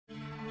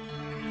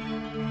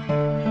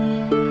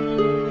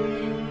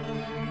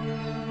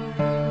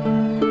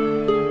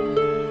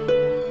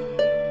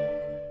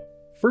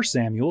1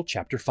 Samuel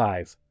chapter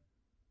 5.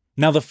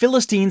 Now the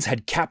Philistines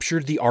had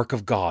captured the ark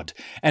of God,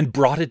 and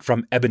brought it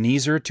from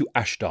Ebenezer to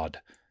Ashdod.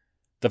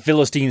 The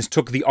Philistines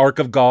took the ark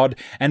of God,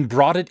 and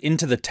brought it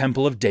into the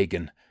temple of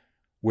Dagon,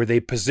 where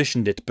they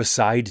positioned it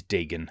beside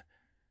Dagon.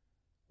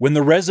 When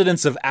the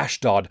residents of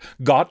Ashdod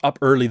got up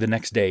early the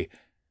next day,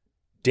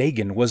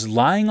 Dagon was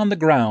lying on the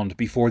ground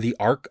before the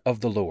ark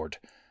of the Lord.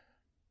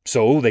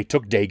 So they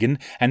took Dagon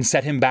and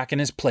set him back in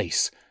his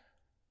place.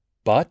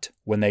 But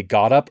when they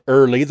got up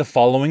early the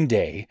following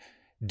day,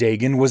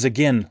 Dagon was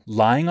again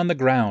lying on the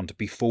ground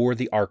before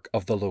the ark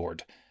of the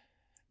Lord.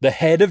 The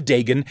head of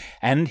Dagon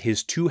and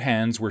his 2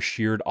 hands were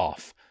sheared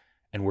off,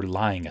 and were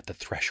lying at the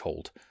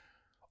threshold.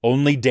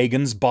 Only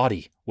Dagon's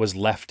body was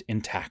left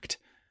intact.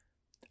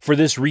 For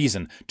this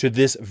reason, to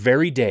this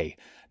very day,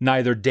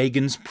 neither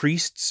Dagon's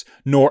priests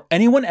nor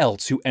anyone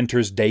else who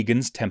enters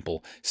Dagon's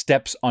temple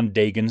steps on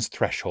Dagon's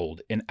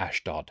threshold in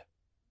Ashdod.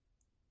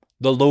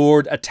 The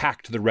Lord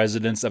attacked the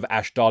residents of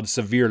Ashdod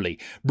severely,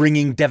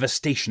 bringing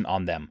devastation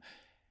on them.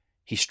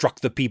 He struck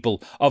the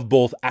people of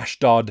both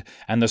Ashdod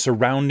and the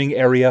surrounding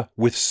area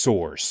with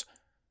sores.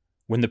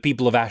 When the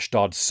people of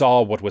Ashdod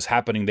saw what was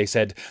happening, they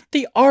said,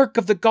 "The ark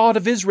of the God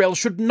of Israel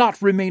should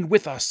not remain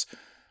with us,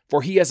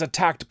 for he has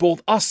attacked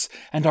both us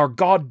and our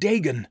god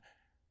Dagon."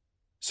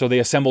 So they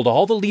assembled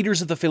all the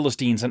leaders of the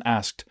Philistines and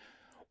asked,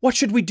 "What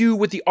should we do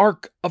with the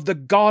ark of the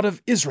God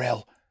of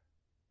Israel?"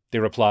 They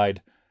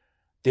replied,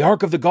 "The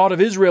ark of the God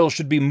of Israel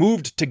should be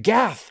moved to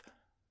Gath."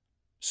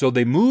 So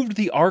they moved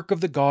the ark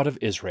of the God of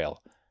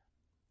Israel.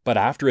 But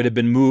after it had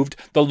been moved,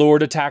 the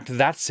Lord attacked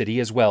that city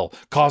as well,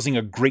 causing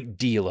a great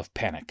deal of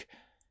panic.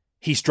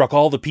 He struck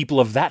all the people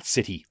of that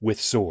city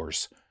with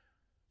sores.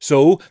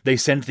 So they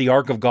sent the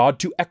ark of God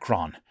to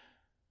Ekron.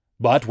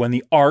 But when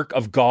the ark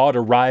of God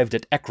arrived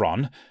at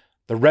Ekron,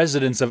 the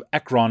residents of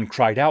Ekron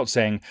cried out,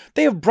 saying,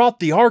 "They have brought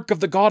the ark of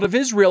the God of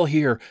Israel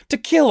here to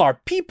kill our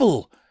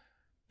people."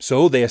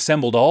 So they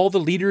assembled all the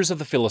leaders of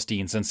the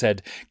Philistines and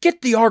said,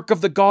 "Get the ark of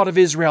the God of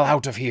Israel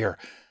out of here.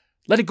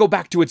 Let it go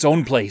back to its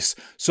own place,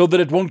 so that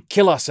it won't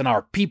kill us and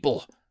our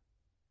people."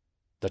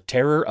 The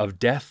terror of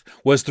death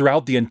was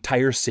throughout the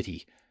entire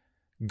city.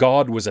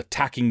 God was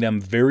attacking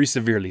them very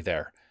severely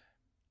there.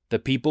 The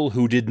people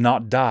who did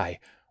not die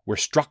were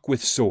struck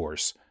with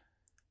sores.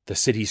 The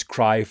city's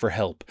cry for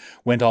help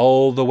went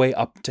all the way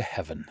up to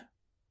heaven.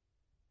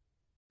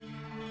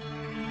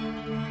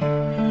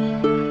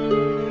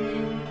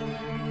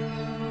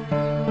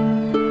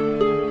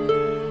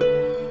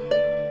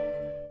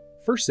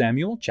 First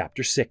Samuel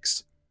chapter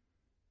 6.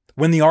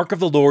 When the ark of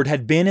the Lord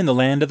had been in the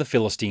land of the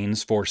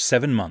Philistines for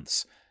 7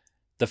 months,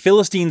 the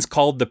Philistines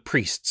called the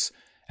priests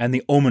and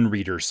the omen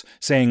readers,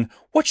 saying,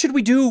 "What should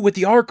we do with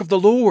the ark of the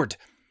Lord?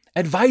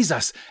 Advise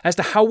us as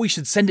to how we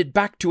should send it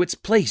back to its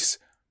place."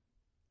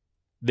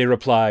 They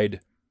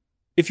replied,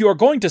 "If you are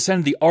going to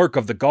send the ark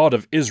of the God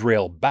of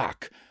Israel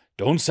back,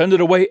 don't send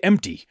it away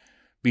empty.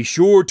 Be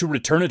sure to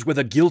return it with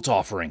a guilt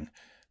offering.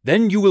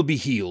 Then you will be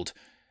healed,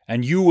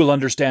 and you will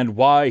understand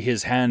why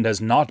his hand has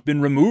not been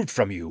removed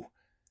from you."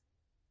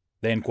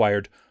 They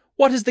inquired,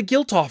 "What is the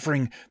guilt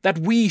offering that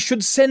we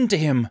should send to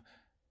him?"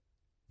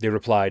 They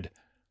replied,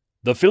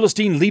 "The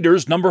Philistine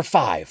leaders number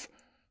 5.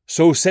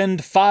 So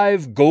send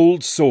 5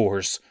 gold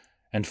sores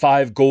and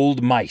 5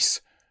 gold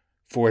mice,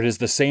 for it is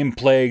the same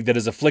plague that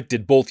has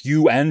afflicted both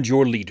you and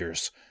your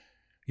leaders.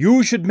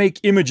 You should make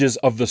images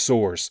of the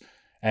sores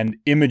and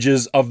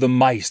images of the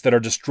mice that are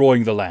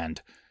destroying the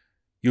land.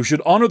 You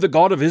should honor the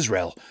God of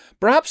Israel.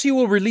 Perhaps he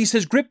will release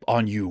his grip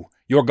on you,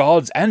 your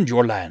gods, and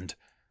your land.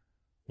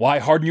 Why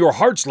harden your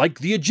hearts like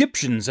the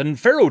Egyptians and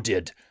Pharaoh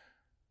did?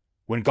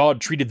 When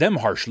God treated them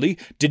harshly,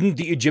 didn't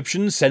the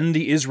Egyptians send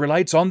the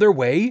Israelites on their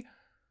way?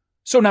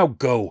 So now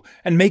go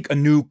and make a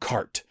new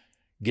cart.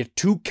 Get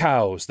 2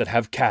 cows that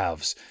have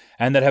calves,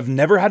 and that have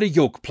never had a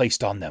yoke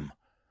placed on them.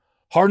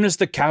 Harness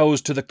the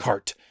cows to the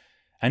cart,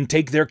 and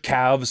take their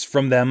calves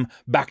from them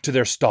back to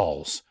their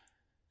stalls.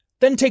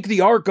 Then take the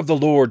ark of the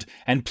Lord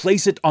and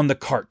place it on the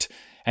cart,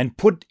 and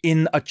put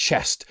in a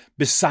chest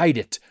beside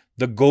it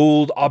the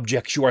gold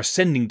objects you are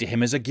sending to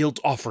him as a guilt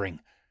offering.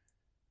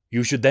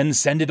 You should then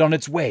send it on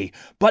its way,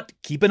 but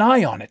keep an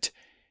eye on it.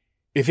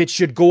 If it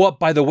should go up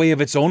by the way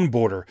of its own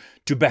border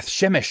to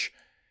Beth-Shemesh,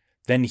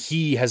 then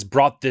he has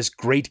brought this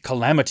great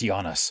calamity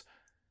on us.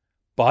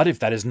 But if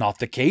that is not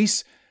the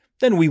case,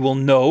 then we will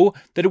know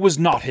that it was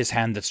not his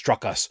hand that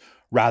struck us.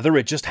 Rather,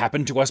 it just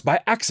happened to us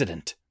by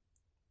accident."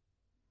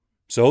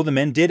 So the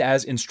men did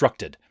as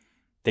instructed.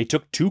 They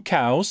took 2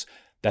 cows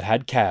that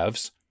had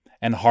calves,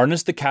 and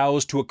harnessed the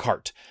cows to a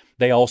cart.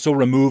 They also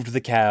removed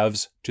the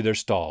calves to their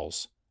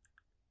stalls.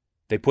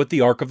 They put the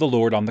ark of the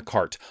Lord on the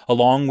cart,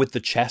 along with the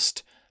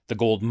chest, the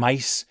gold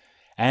mice,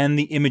 and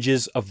the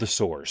images of the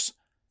sores.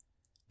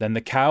 Then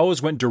the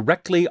cows went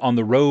directly on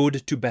the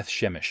road to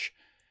Beth-Shemesh.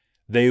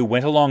 They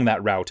went along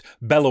that route,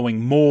 bellowing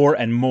more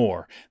and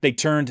more. They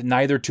turned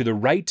neither to the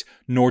right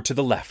nor to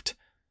the left.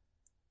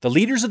 The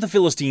leaders of the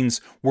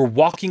Philistines were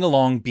walking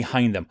along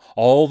behind them,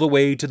 all the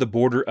way to the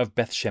border of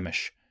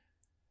Beth-Shemesh.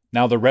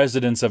 Now the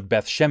residents of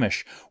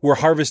Beth-Shemesh were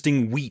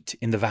harvesting wheat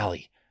in the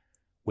valley.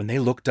 When they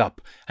looked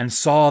up and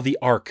saw the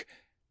ark,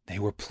 they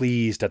were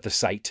pleased at the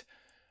sight.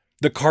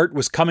 The cart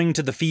was coming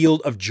to the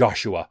field of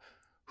Joshua,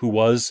 who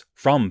was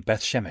from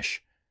Bethshemesh.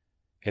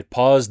 It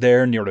paused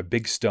there near a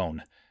big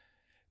stone.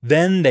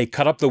 Then they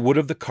cut up the wood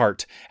of the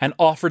cart and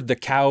offered the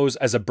cows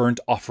as a burnt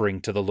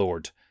offering to the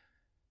Lord.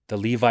 The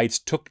Levites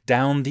took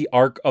down the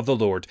ark of the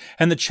Lord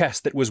and the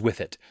chest that was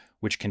with it,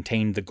 which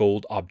contained the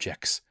gold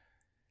objects.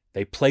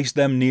 They placed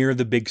them near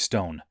the big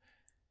stone.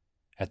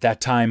 At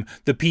that time,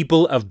 the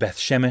people of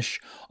Bethshemesh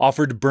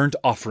offered burnt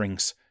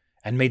offerings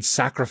and made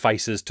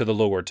sacrifices to the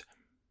Lord.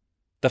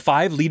 The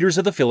 5 leaders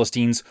of the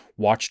Philistines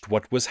watched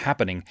what was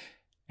happening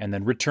and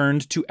then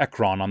returned to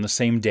Ekron on the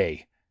same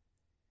day.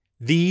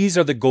 These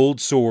are the gold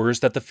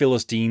sores that the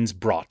Philistines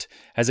brought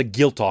as a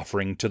guilt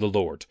offering to the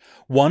Lord,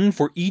 one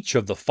for each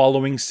of the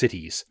following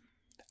cities: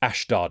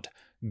 Ashdod,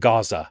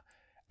 Gaza,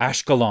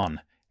 Ashkelon,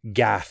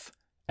 Gath,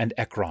 and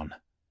Ekron.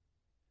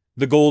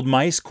 The gold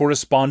mice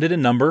corresponded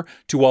in number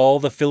to all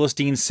the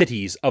Philistine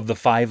cities of the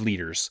 5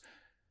 leaders,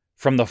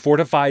 from the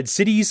fortified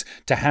cities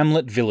to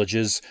hamlet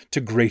villages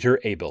to Greater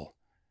Abel.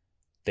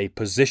 They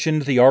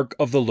positioned the ark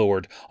of the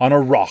Lord on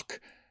a rock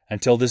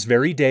until this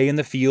very day in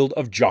the field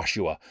of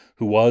Joshua,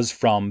 who was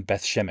from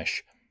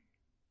Bethshemesh.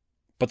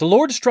 But the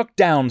Lord struck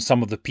down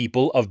some of the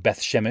people of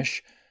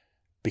Bethshemesh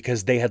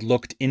because they had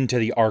looked into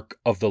the ark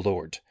of the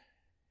Lord.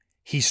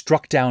 He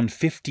struck down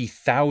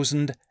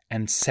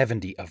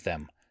 50,070 of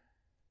them.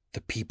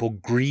 The people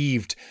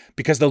grieved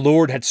because the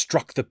Lord had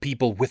struck the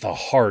people with a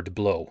hard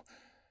blow.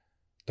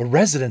 The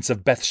residents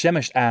of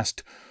Bethshemesh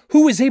asked,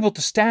 "Who is able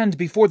to stand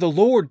before the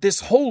Lord, this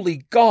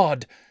holy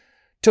God?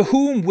 To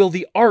whom will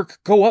the ark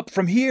go up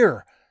from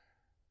here?"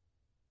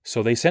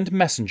 So they sent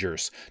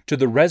messengers to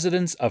the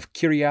residents of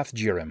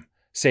Kiriath-Jearim,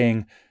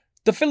 saying,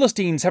 "The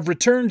Philistines have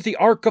returned the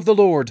ark of the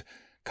Lord.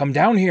 Come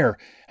down here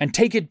and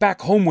take it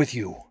back home with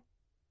you."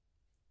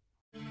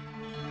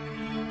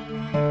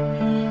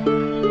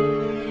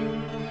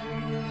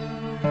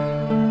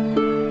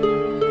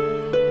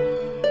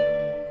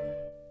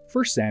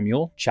 1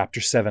 Samuel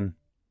chapter 7.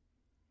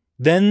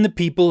 Then the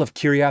people of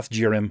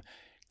Kiriath-Jearim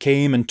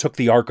came and took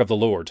the ark of the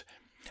Lord.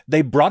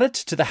 They brought it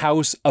to the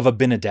house of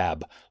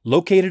Abinadab,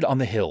 located on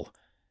the hill.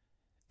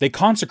 They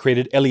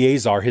consecrated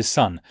Eleazar his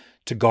son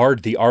to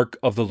guard the ark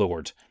of the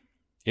Lord.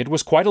 It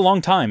was quite a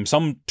long time,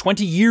 some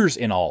 20 years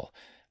in all,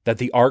 that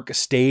the ark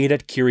stayed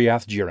at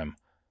Kiriath-Jearim.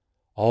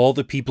 All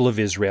the people of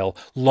Israel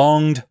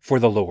longed for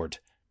the Lord.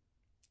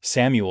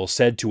 Samuel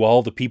said to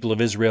all the people of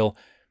Israel,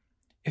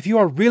 "If you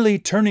are really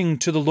turning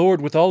to the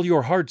Lord with all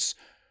your hearts,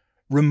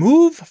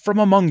 remove from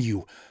among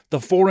you the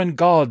foreign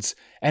gods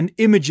and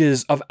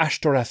images of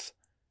Ashtoreth.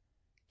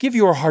 Give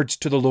your hearts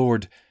to the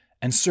Lord,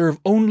 and serve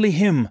only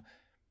Him.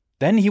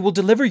 Then He will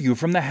deliver you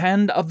from the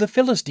hand of the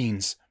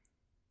Philistines."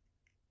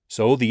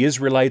 So the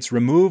Israelites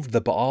removed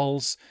the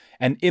Baals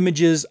and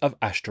images of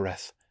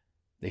Ashtoreth.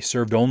 They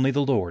served only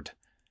the Lord.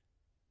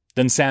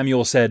 Then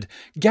Samuel said,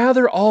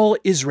 "Gather all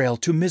Israel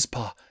to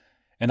Mizpah,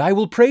 and I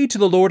will pray to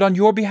the Lord on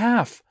your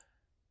behalf."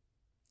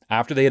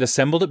 After they had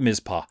assembled at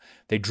Mizpah,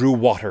 they drew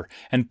water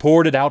and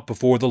poured it out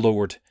before the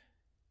Lord.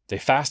 They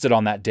fasted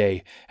on that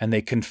day, and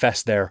they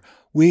confessed there,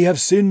 "We have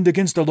sinned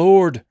against the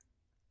Lord."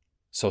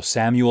 So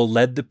Samuel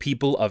led the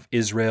people of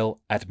Israel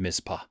at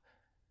Mizpah.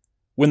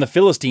 When the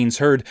Philistines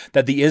heard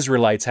that the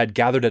Israelites had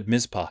gathered at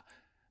Mizpah,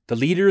 the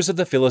leaders of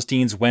the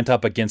Philistines went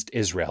up against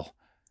Israel.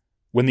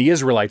 When the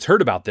Israelites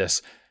heard about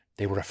this,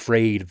 they were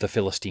afraid of the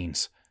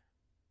Philistines.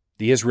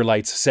 The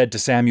Israelites said to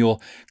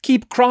Samuel,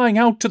 "Keep crying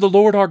out to the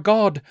Lord our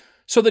God,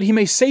 so that He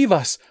may save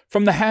us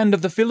from the hand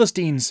of the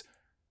Philistines."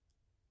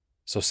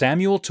 So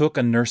Samuel took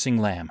a nursing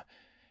lamb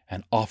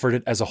and offered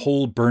it as a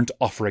whole burnt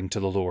offering to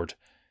the Lord.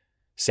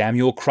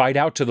 Samuel cried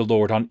out to the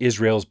Lord on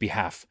Israel's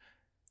behalf,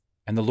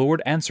 and the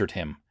Lord answered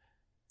him.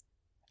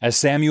 As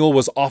Samuel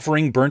was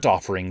offering burnt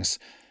offerings,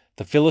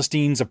 the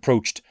Philistines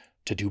approached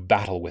to do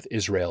battle with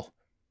Israel.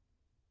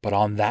 But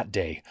on that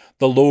day,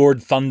 the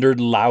Lord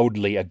thundered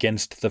loudly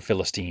against the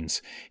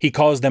Philistines. He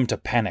caused them to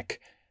panic,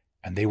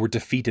 and they were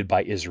defeated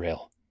by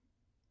Israel.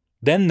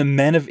 Then the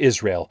men of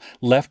Israel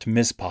left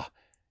Mizpah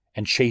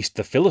and chased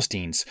the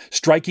Philistines,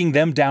 striking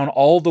them down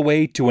all the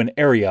way to an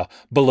area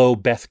below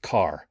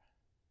Beth-kar.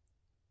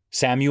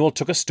 Samuel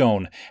took a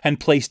stone and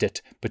placed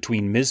it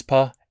between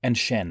Mizpah and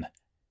Shen.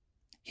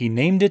 He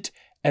named it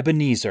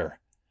Ebenezer,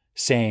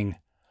 saying,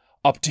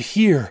 "Up to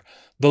here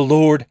the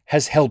Lord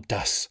has helped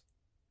us."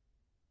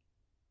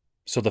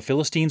 So the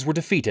Philistines were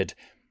defeated.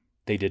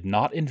 They did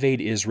not invade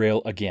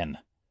Israel again.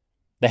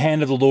 The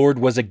hand of the Lord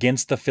was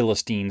against the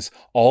Philistines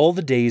all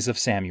the days of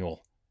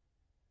Samuel.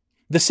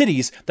 The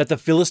cities that the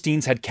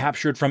Philistines had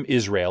captured from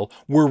Israel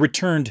were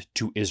returned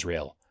to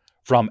Israel,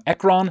 from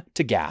Ekron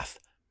to Gath.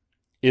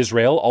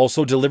 Israel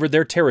also delivered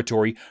their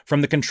territory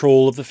from the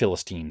control of the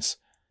Philistines.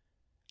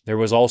 There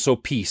was also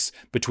peace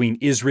between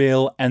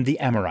Israel and the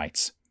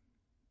Amorites.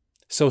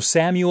 So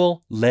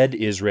Samuel led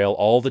Israel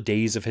all the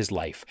days of his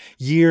life.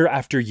 Year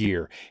after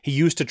year, he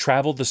used to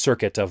travel the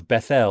circuit of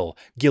Bethel,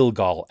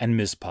 Gilgal, and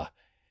Mizpah.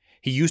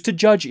 He used to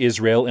judge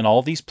Israel in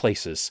all these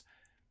places.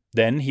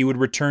 Then he would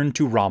return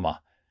to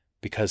Ramah,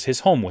 because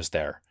his home was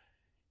there.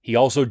 He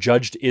also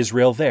judged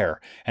Israel there,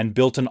 and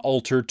built an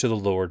altar to the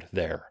Lord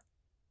there.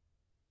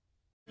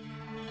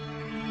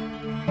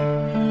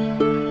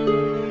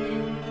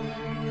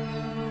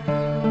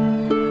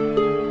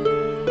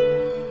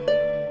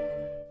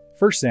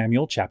 First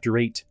Samuel chapter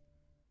 8.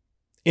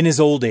 In his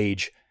old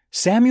age,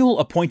 Samuel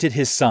appointed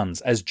his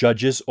sons as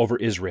judges over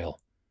Israel.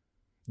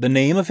 The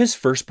name of his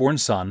firstborn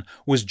son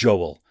was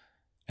Joel,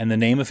 and the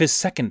name of his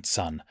second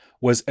son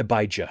was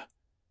Abijah.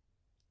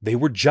 They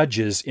were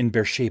judges in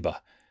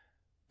Beersheba,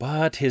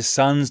 but his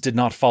sons did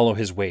not follow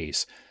his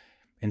ways.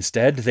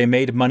 Instead, they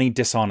made money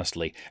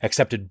dishonestly,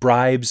 accepted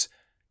bribes,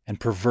 and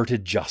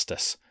perverted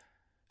justice.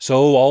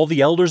 So all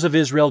the elders of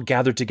Israel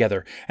gathered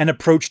together and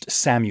approached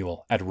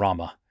Samuel at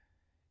Ramah.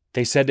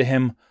 They said to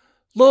him,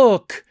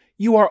 "Look,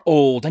 you are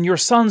old, and your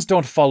sons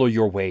don't follow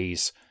your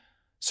ways.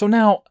 So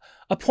now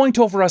appoint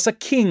over us a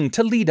king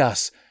to lead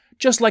us,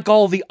 just like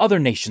all the other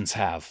nations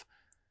have."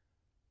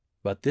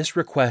 But this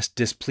request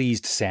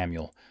displeased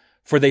Samuel,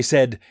 for they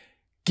said,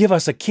 "Give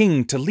us a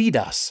king to lead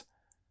us."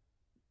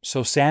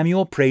 So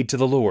Samuel prayed to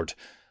the Lord.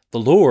 The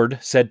Lord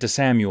said to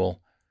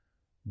Samuel,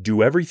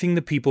 "Do everything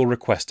the people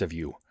request of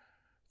you,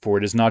 for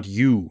it is not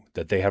you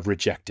that they have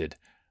rejected,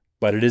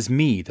 but it is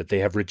me that they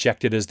have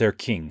rejected as their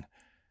king,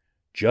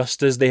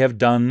 just as they have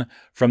done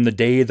from the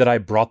day that I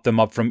brought them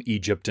up from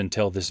Egypt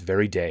until this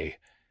very day.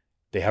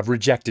 They have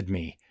rejected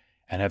me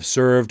and have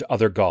served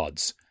other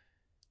gods.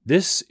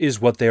 This is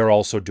what they are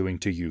also doing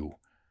to you.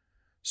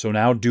 So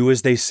now do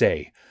as they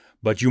say,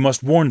 but you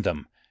must warn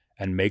them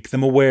and make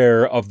them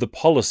aware of the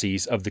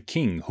policies of the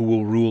king who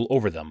will rule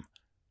over them."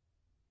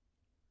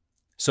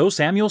 So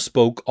Samuel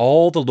spoke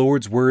all the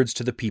Lord's words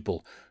to the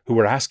people who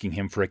were asking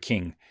him for a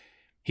king.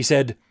 He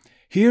said,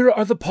 "Here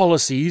are the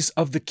policies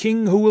of the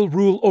king who will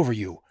rule over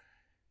you.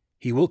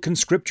 He will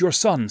conscript your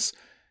sons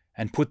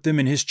and put them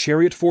in his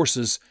chariot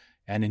forces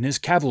and in his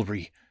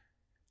cavalry.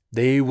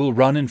 They will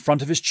run in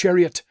front of his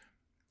chariot.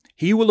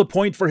 He will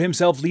appoint for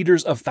himself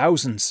leaders of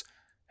thousands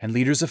and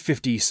leaders of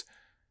 50s,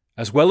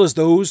 as well as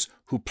those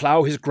who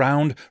plow his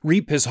ground,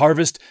 reap his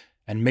harvest,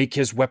 and make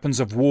his weapons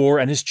of war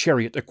and his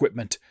chariot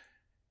equipment.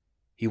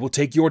 He will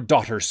take your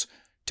daughters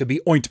to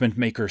be ointment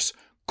makers,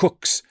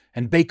 cooks,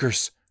 and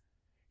bakers.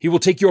 He will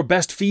take your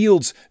best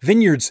fields,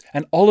 vineyards,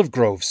 and olive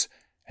groves,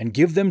 and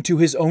give them to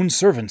his own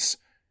servants.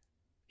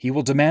 He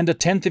will demand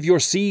 1/10 of your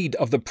seed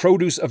of the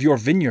produce of your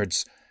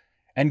vineyards,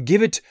 and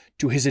give it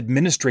to his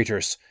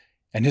administrators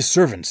and his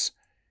servants.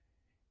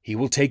 He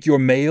will take your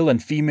male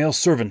and female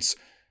servants,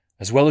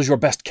 as well as your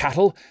best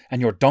cattle and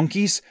your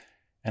donkeys,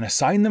 and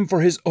assign them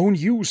for his own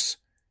use.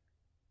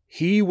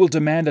 He will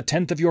demand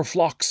 1/10 of your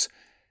flocks,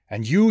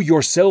 and you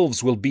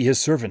yourselves will be his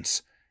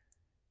servants.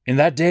 In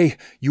that day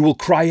you will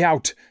cry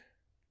out,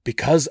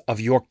 because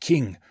of your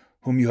king,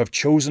 whom you have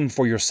chosen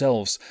for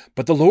yourselves,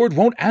 but the Lord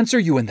won't answer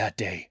you in that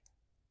day."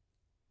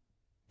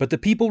 But the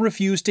people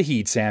refused to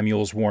heed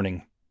Samuel's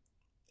warning.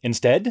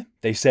 Instead,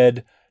 they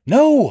said,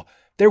 "No,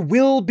 there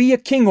will be a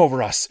king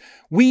over us.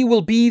 We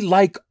will be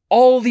like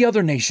all the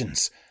other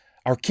nations.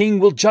 Our king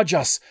will judge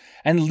us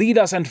and lead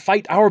us and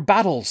fight our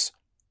battles."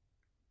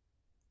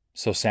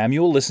 So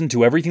Samuel listened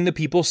to everything the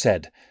people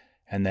said,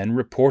 and then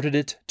reported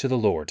it to the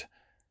Lord.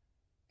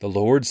 The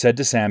Lord said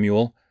to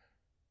Samuel,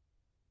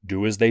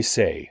 "Do as they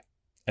say,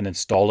 and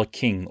install a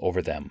king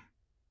over them."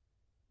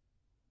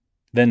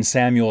 Then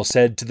Samuel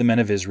said to the men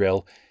of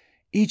Israel,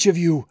 "Each of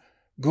you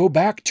go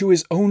back to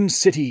his own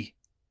city."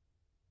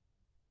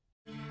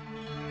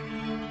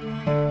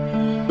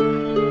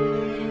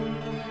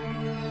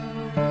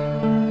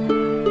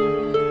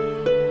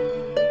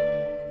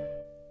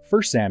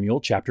 First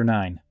Samuel chapter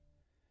 9.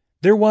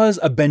 There was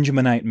a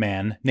Benjaminite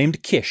man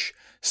named Kish,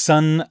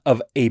 son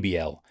of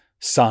Abiel,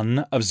 son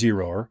of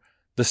Zeror,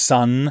 the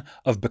son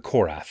of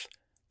Bechorath,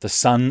 the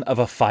son of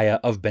Aphiah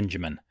of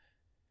Benjamin.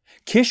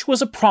 Kish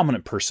was a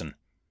prominent person.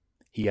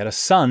 He had a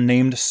son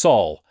named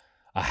Saul,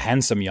 a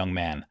handsome young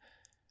man.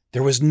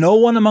 There was no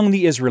one among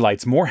the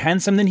Israelites more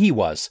handsome than he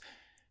was.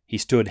 He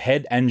stood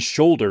head and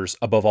shoulders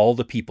above all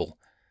the people.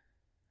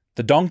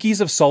 The donkeys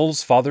of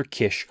Saul's father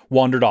Kish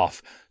wandered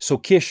off, so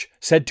Kish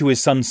said to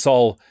his son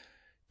Saul,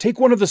 "Take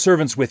one of the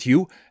servants with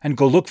you and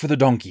go look for the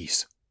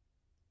donkeys."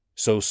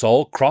 So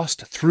Saul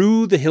crossed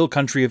through the hill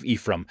country of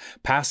Ephraim,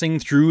 passing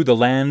through the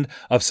land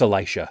of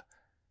Salisha.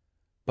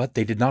 But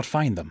they did not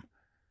find them.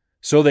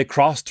 So they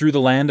crossed through the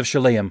land of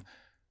Shalaim,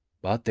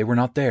 but they were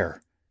not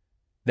there.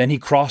 Then he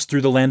crossed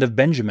through the land of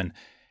Benjamin,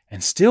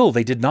 and still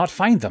they did not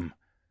find them.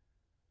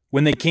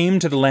 When they came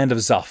to the land of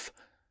Zuph,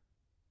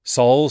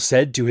 Saul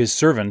said to his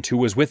servant who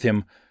was with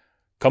him,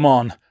 "Come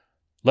on,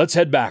 let's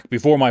head back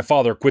before my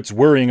father quits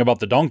worrying about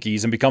the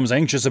donkeys and becomes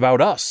anxious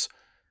about us."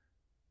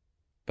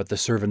 But the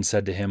servant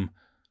said to him,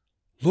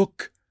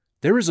 "Look,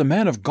 there is a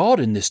man of God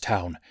in this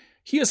town.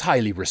 He is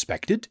highly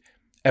respected.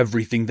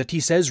 Everything that he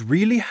says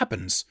really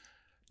happens.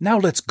 Now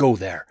let's go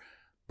there.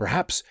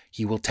 Perhaps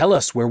he will tell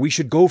us where we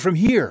should go from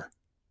here."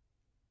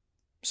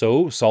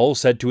 So Saul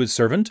said to his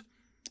servant,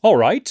 "All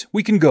right,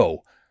 we can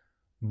go.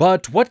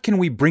 But what can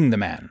we bring the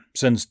man,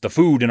 since the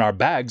food in our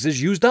bags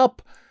is used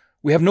up?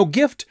 We have no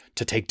gift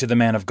to take to the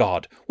man of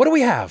God. What do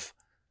we have?"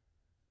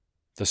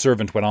 The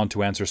servant went on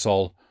to answer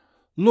Saul,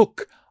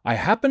 "Look, I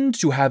happened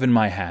to have in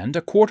my hand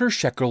a 1/4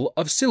 shekel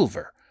of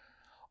silver.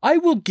 I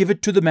will give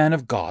it to the man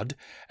of God,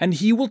 and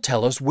he will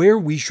tell us where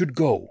we should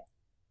go."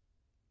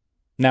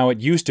 Now it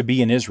used to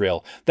be in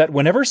Israel that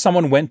whenever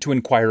someone went to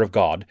inquire of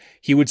God,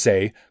 he would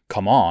say,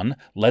 "Come on,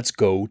 let's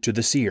go to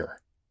the seer."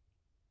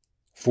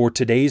 For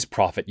today's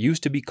prophet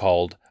used to be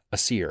called a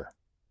seer.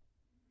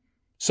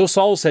 So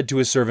Saul said to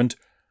his servant,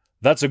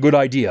 "That's a good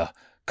idea.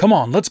 Come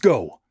on, let's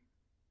go."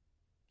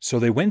 So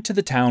they went to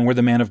the town where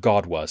the man of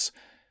God was.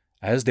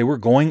 As they were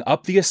going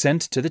up the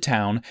ascent to the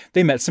town,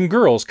 they met some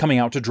girls coming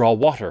out to draw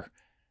water.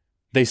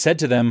 They said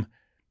to them,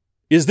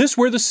 "Is this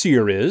where the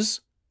seer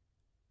is?"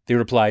 They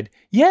replied,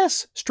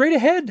 "Yes, straight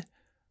ahead.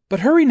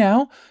 But hurry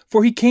now,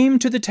 for he came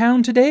to the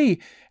town today,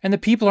 and the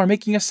people are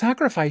making a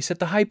sacrifice at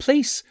the high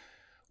place.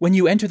 When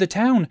you enter the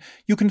town,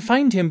 you can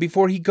find him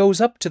before he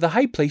goes up to the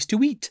high place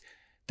to eat.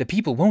 The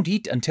people won't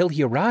eat until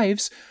he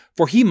arrives,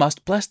 for he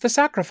must bless the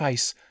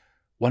sacrifice.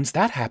 Once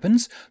that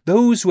happens,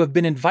 those who have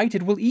been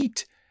invited will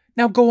eat.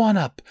 Now go on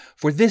up,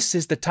 for this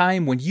is the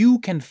time when you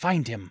can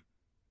find him."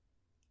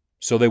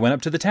 So they went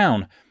up to the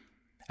town.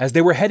 As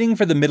they were heading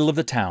for the middle of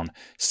the town,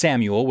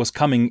 Samuel was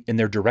coming in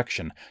their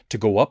direction to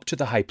go up to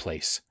the high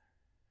place.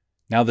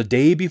 Now the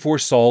day before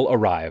Saul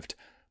arrived,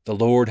 the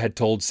Lord had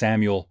told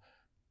Samuel,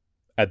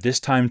 "At this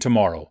time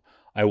tomorrow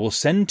I will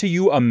send to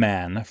you a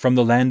man from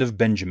the land of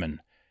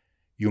Benjamin.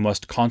 You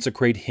must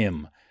consecrate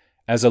him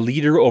as a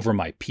leader over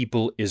my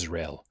people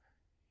Israel.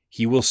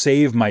 He will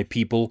save my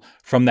people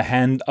from the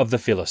hand of the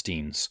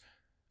Philistines,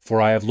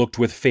 for I have looked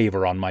with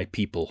favor on my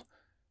people.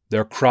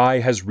 Their cry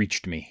has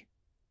reached me."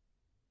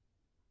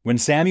 When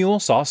Samuel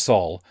saw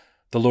Saul,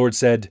 the Lord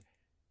said,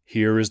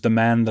 "Here is the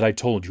man that I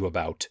told you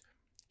about.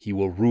 He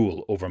will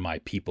rule over my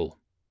people."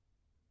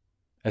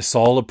 As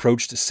Saul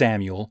approached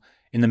Samuel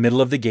in the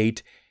middle of the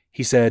gate,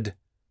 he said,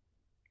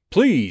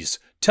 "Please,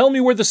 tell me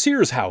where the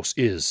seer's house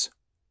is."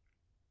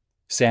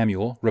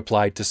 Samuel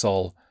replied to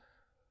Saul,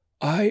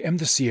 "I am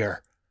the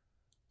seer.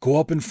 Go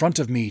up in front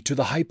of me to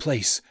the high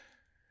place.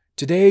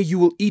 Today you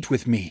will eat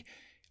with me,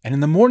 and in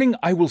the morning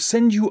I will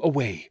send you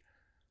away.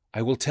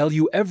 I will tell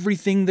you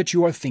everything that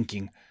you are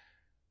thinking.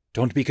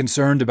 Don't be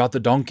concerned about the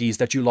donkeys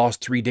that you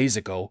lost 3 days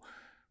ago,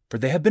 for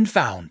they have been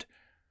found.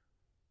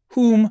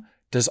 Whom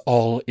does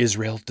all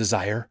Israel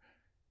desire?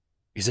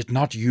 Is it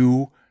not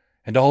you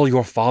and all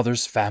your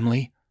father's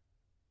family?"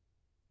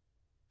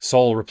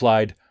 Saul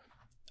replied,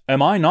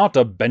 "Am I not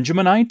a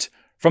Benjaminite,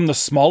 from the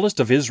smallest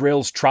of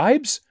Israel's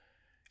tribes?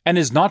 And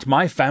is not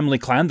my family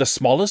clan the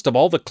smallest of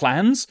all the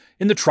clans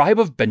in the tribe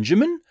of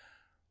Benjamin?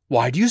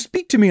 Why do you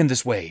speak to me in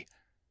this way?"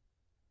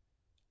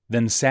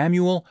 Then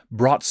Samuel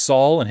brought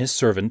Saul and his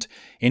servant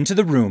into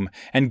the room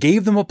and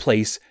gave them a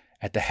place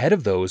at the head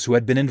of those who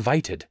had been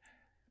invited.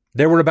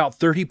 There were about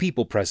 30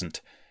 people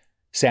present.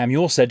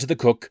 Samuel said to the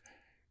cook,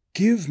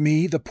 "Give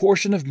me the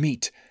portion of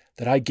meat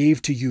that I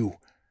gave to you,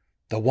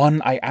 the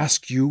one I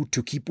asked you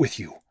to keep with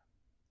you."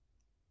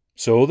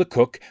 So the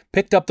cook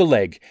picked up the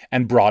leg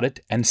and brought it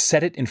and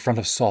set it in front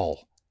of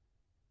Saul.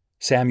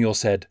 Samuel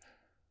said,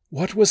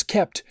 "What was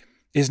kept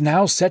is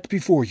now set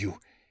before you.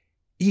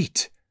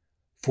 Eat,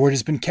 for it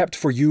has been kept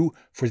for you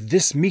for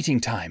this meeting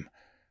time,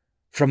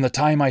 from the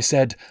time I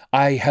said,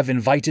 'I have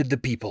invited the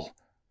people.'"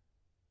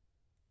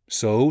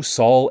 So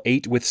Saul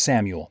ate with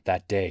Samuel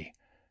that day.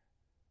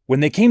 When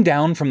they came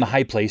down from the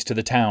high place to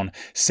the town,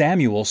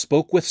 Samuel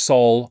spoke with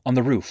Saul on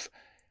the roof.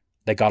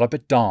 They got up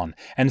at dawn,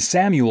 and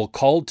Samuel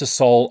called to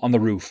Saul on the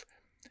roof,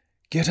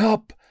 "Get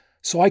up,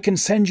 so I can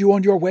send you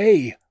on your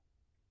way."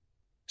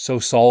 So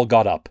Saul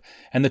got up,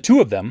 and the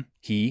two of them,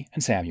 he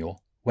and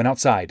Samuel, went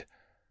outside.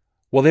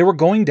 While they were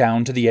going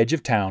down to the edge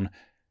of town,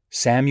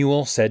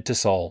 Samuel said to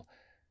Saul,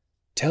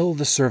 "Tell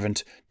the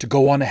servant to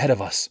go on ahead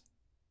of us."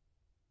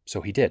 So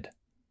he did.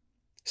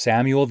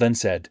 Samuel then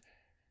said,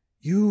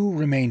 "You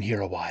remain here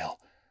a while,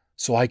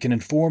 so I can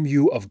inform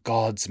you of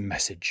God's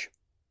message."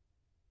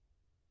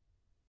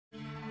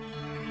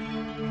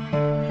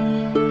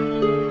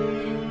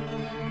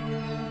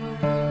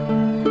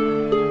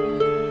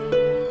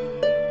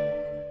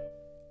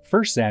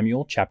 First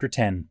Samuel chapter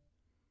 10.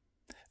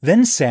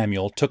 Then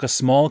Samuel took a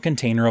small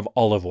container of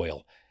olive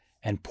oil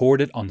and poured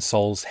it on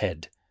Saul's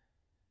head.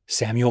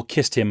 Samuel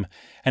kissed him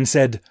and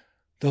said,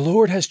 "The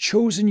Lord has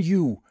chosen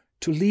you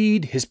to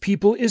lead his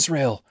people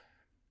Israel.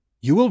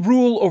 You will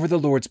rule over the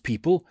Lord's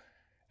people,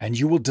 and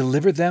you will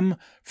deliver them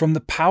from the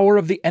power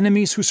of the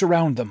enemies who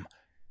surround them.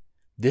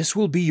 This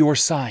will be your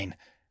sign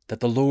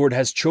that the Lord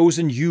has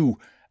chosen you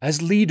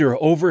as leader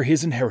over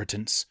his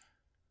inheritance.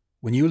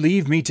 When you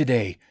leave me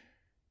today,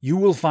 you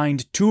will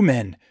find 2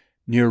 men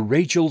near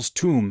Rachel's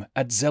tomb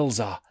at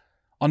Zelzah,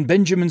 on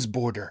Benjamin's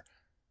border.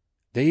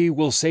 They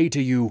will say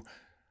to you,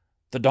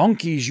 'The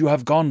donkeys you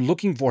have gone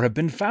looking for have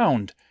been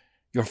found.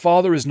 Your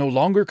father is no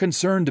longer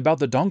concerned about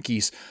the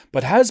donkeys,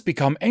 but has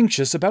become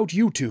anxious about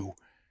you 2.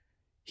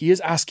 He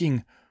is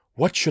asking,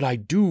 "What should I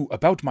do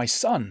about my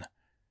son?"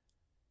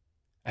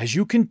 As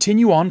you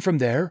continue on from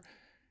there,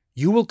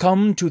 you will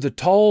come to the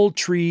tall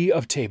tree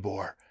of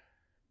Tabor.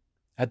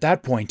 At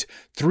that point,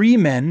 3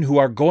 men who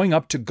are going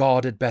up to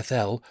God at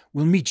Bethel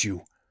will meet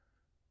you.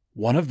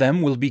 One of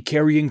them will be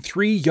carrying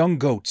 3 young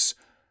goats.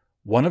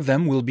 One of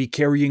them will be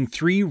carrying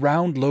 3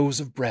 round loaves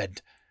of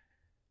bread.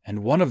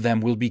 And one of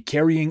them will be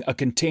carrying a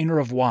container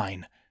of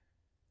wine.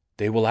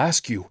 They will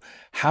ask you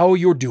how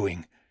you're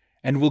doing,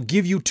 and will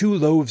give you 2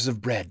 loaves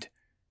of bread.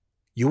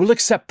 You will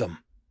accept them.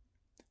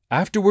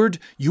 Afterward,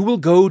 you will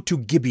go to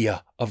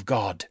Gibeah of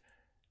God,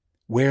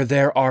 where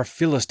there are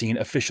Philistine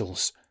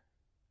officials.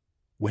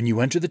 When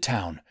you enter the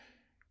town,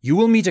 you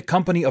will meet a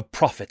company of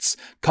prophets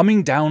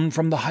coming down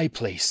from the high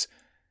place.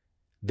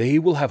 They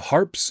will have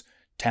harps,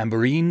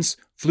 tambourines,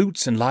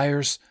 flutes, and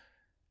lyres,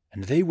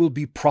 and they will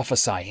be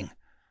prophesying.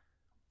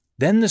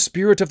 Then the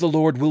Spirit of the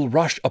Lord will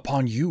rush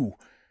upon you,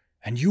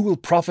 and you will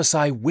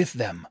prophesy with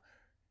them.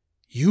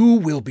 You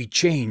will be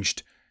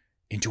changed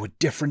into a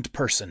different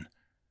person.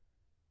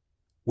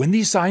 When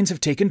these signs have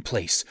taken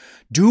place,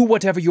 do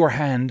whatever your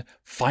hand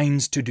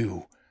finds to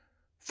do,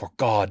 for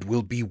God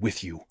will be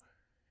with you.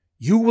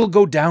 You will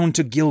go down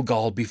to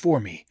Gilgal before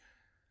me.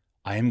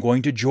 I am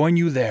going to join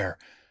you there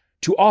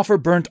to offer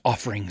burnt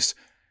offerings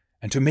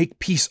and to make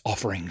peace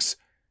offerings.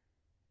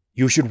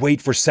 You should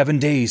wait for 7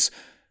 days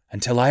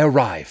until I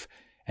arrive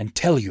and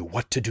tell you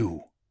what to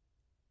do."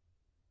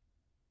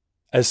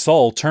 As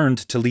Saul turned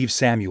to leave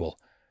Samuel,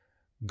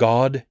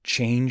 God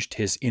changed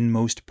his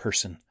inmost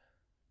person.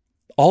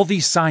 All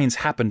these signs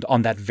happened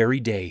on that very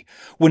day.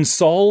 When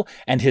Saul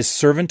and his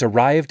servant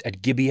arrived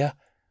at Gibeah,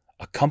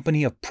 a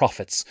company of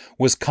prophets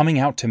was coming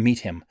out to meet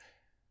him.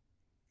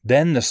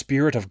 Then the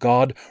Spirit of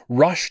God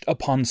rushed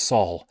upon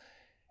Saul,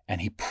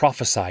 and he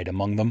prophesied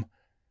among them.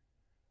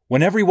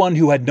 When everyone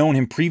who had known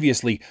him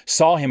previously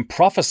saw him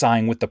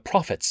prophesying with the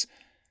prophets,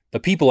 the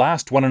people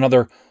asked one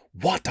another,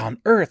 "What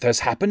on earth has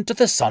happened to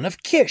the son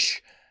of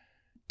Kish?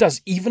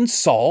 Does even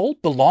Saul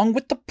belong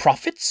with the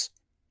prophets?"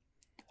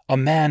 A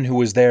man who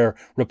was there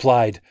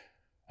replied,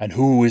 "And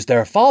who is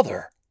their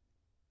father?"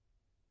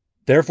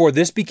 Therefore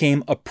this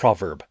became a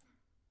proverb.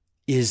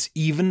 Is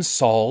even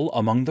Saul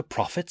among the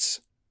prophets?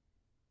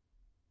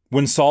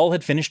 When Saul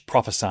had finished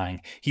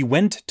prophesying, he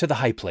went to the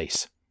high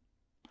place.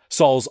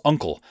 Saul's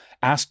uncle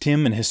asked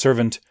him and his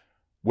servant,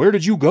 "Where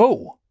did you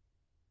go?"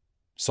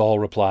 Saul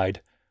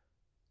replied,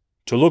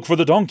 "To look for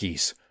the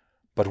donkeys.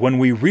 But when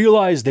we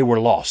realized they were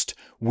lost,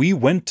 we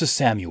went to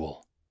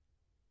Samuel."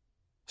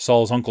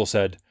 Saul's uncle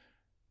said,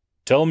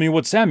 "Tell me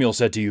what Samuel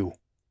said to you."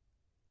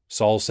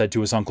 Saul said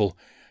to his uncle,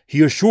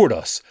 "He assured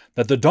us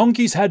that the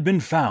donkeys had been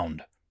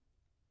found."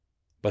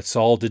 But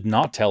Saul did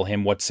not tell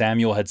him what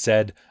Samuel had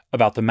said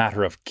about the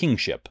matter of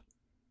kingship.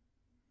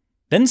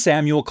 Then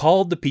Samuel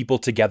called the people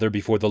together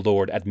before the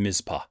Lord at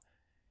Mizpah.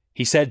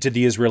 He said to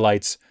the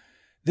Israelites,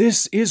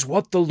 "This is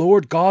what the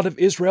Lord God of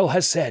Israel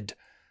has said.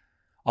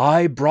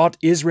 I brought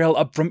Israel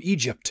up from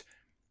Egypt,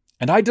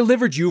 and I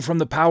delivered you from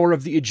the power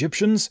of the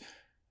Egyptians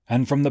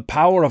and from the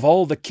power of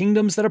all the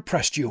kingdoms that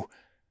oppressed you.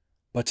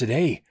 But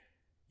today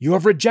you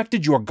have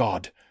rejected your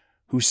God,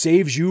 who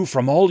saves you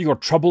from all your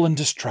trouble and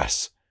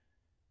distress.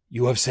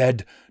 You have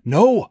said,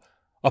 'No,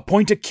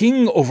 appoint a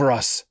king over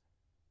us.'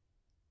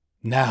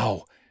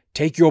 Now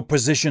take your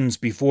positions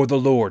before the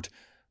Lord,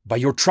 by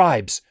your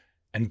tribes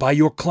and by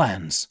your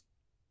clans."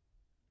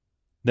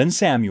 Then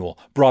Samuel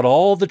brought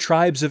all the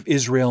tribes of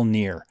Israel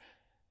near,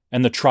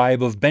 and the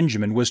tribe of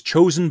Benjamin was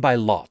chosen by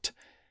lot.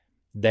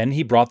 Then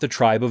he brought the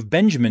tribe of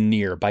Benjamin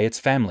near by its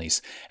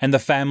families, and the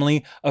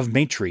family of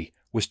Matri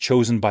was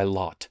chosen by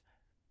lot.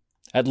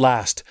 At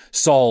last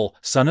Saul,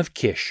 son of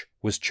Kish,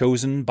 was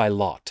chosen by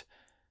lot.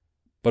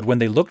 But when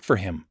they looked for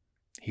him,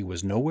 he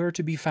was nowhere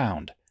to be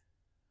found.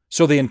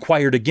 So they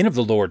inquired again of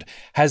the Lord,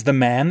 "Has the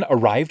man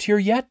arrived here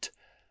yet?"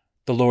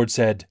 The Lord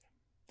said,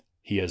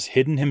 "He has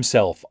hidden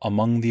himself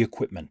among the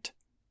equipment."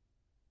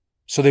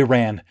 So they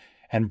ran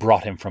and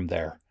brought him from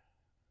there.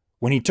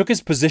 When he took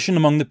his position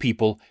among the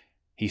people,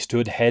 he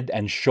stood head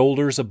and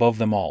shoulders above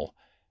them all.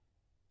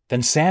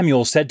 Then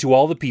Samuel said to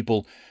all the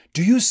people,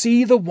 "Do you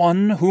see the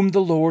one whom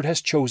the Lord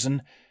has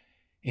chosen?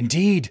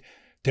 Indeed,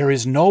 there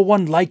is no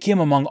one like him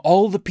among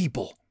all the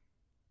people."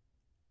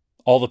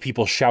 All the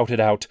people shouted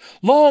out,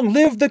 "Long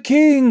live the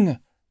king!"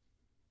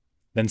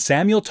 Then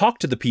Samuel talked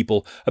to the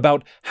people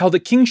about how the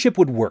kingship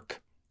would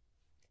work.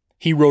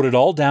 He wrote it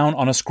all down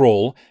on a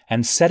scroll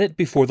and set it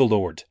before the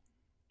Lord.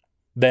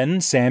 Then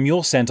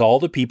Samuel sent all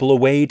the people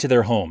away to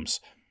their homes.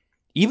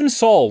 Even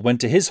Saul went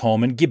to his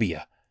home in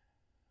Gibeah.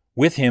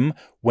 With him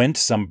went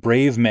some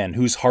brave men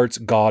whose hearts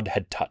God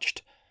had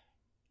touched.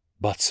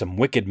 But some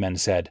wicked men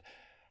said,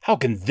 "How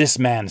can this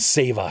man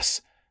save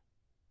us?"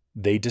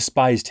 They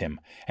despised him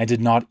and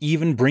did not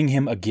even bring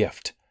him a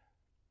gift.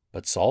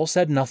 But Saul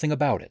said nothing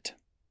about it.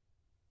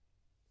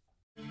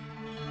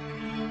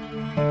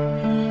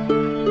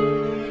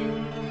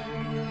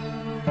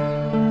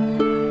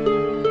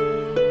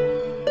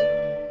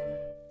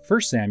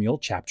 First Samuel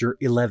chapter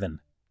 11.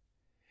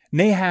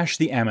 Nahash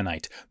the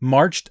Ammonite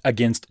marched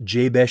against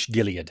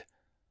Jabesh-Gilead.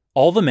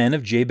 All the men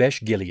of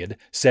Jabesh-Gilead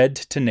said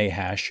to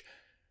Nahash,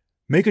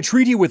 "Make a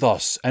treaty with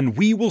us, and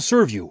we will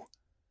serve you."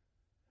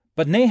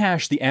 But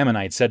Nahash the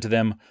Ammonite said to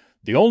them,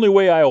 "The only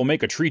way I will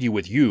make a treaty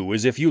with you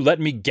is if you let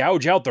me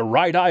gouge out the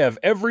right eye of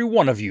every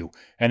one of you,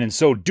 and in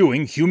so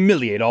doing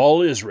humiliate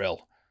all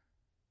Israel."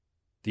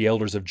 The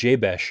elders of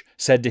Jabesh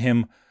said to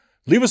him,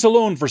 "Leave us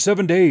alone for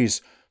 7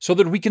 days, so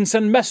that we can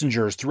send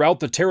messengers throughout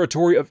the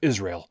territory of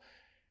Israel.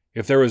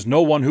 If there is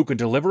no one who can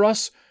deliver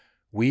us,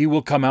 we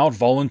will come out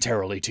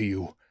voluntarily to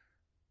you."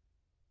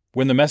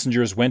 When the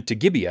messengers went to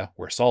Gibeah,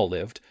 where Saul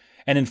lived,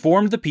 and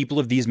informed the people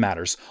of these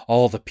matters,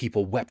 all the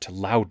people wept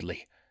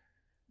loudly.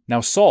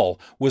 Now Saul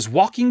was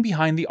walking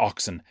behind the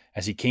oxen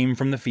as he came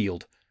from the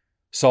field.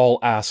 Saul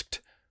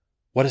asked,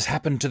 "What has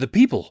happened to the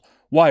people?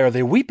 Why are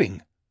they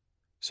weeping?"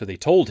 So they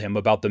told him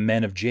about the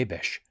men of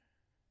Jabesh.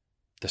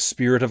 The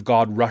Spirit of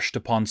God rushed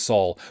upon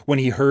Saul when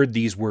he heard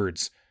these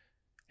words,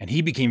 and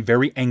he became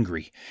very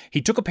angry.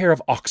 He took a pair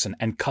of oxen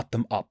and cut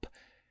them up.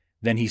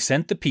 Then he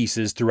sent the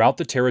pieces throughout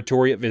the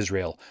territory of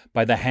Israel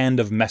by the hand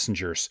of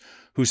messengers,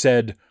 who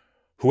said,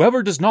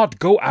 "Whoever does not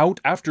go out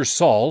after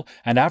Saul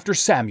and after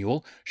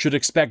Samuel should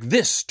expect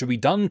this to be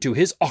done to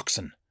his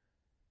oxen."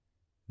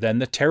 Then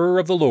the terror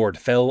of the Lord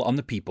fell on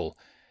the people,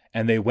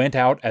 and they went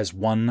out as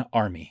one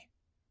army.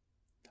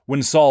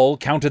 When Saul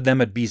counted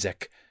them at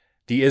Bezek,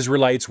 the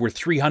Israelites were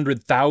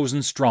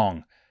 300,000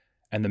 strong,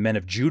 and the men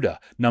of Judah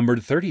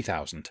numbered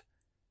 30,000.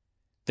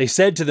 They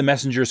said to the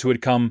messengers who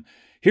had come,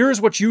 "Here is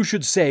what you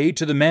should say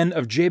to the men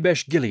of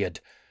Jabesh Gilead.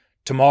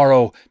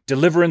 Tomorrow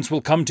deliverance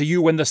will come to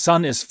you when the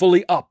sun is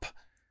fully up."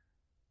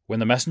 When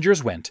the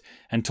messengers went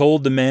and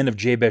told the men of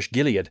Jabesh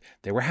Gilead,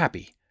 they were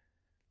happy.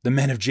 The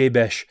men of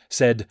Jabesh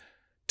said,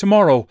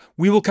 "Tomorrow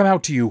we will come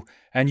out to you,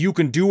 and you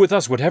can do with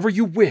us whatever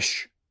you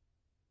wish."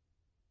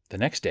 The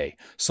next day,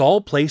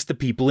 Saul placed the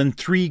people in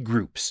 3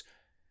 groups.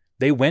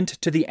 They went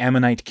to the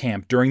Ammonite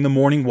camp during the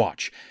morning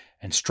watch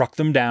and struck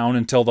them down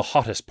until the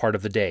hottest part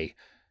of the day.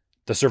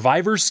 The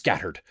survivors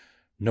scattered.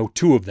 No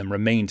 2 of them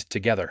remained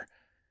together.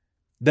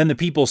 Then the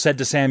people said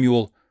to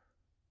Samuel,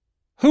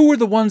 "Who are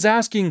the ones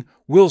asking,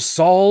 'Will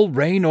Saul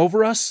reign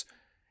over us?'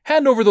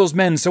 Hand over those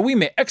men so we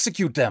may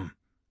execute them."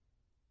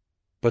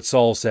 But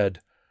Saul said,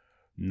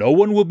 "No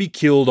one will be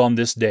killed on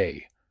this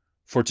day,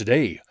 for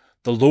today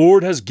the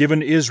Lord has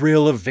given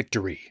Israel a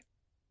victory."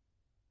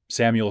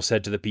 Samuel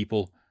said to the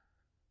people,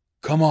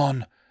 "Come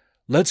on,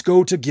 let's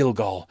go to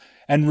Gilgal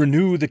and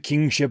renew the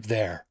kingship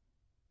there."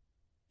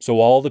 So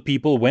all the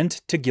people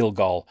went to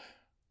Gilgal,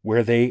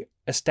 where they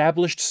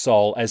established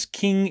Saul as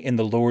king in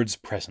the Lord's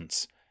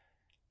presence.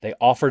 They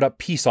offered up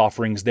peace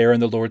offerings there in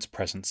the Lord's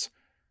presence.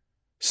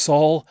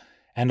 Saul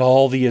and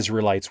all the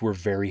Israelites were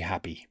very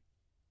happy.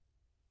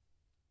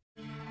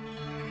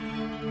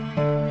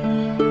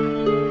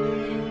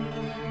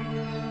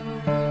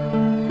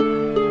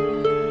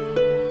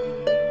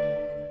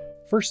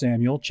 1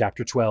 Samuel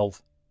chapter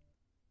 12.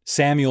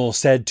 Samuel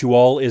said to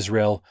all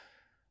Israel,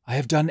 "I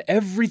have done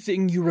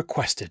everything you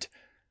requested.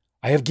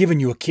 I have given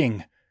you a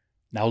king.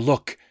 Now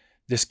look,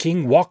 this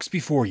king walks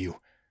before you.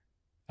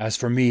 As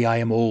for me, I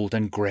am old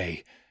and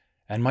gray,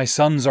 and my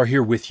sons are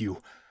here with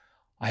you.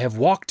 I have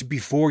walked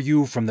before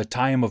you from the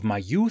time of my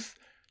youth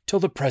till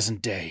the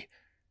present day.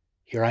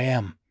 Here I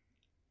am.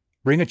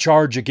 Bring a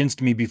charge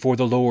against me before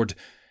the Lord,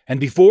 and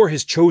before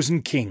his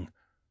chosen king.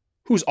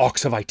 Whose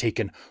ox have I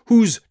taken?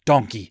 Whose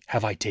donkey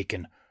have I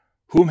taken?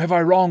 Whom have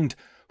I wronged?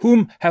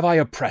 Whom have I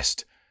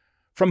oppressed?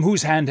 From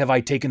whose hand have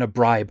I taken a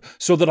bribe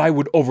so that I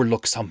would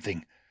overlook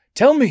something?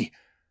 Tell me,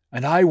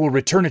 and I will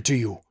return it to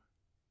you."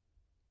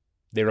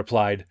 They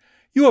replied,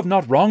 "You have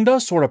not wronged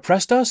us or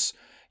oppressed us.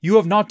 You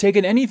have not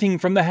taken anything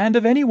from the hand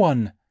of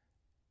anyone."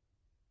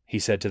 He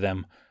said to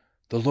them,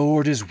 "The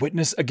Lord is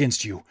witness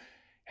against you,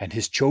 and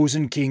his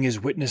chosen king is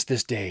witness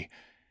this day,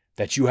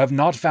 that you have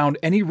not found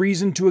any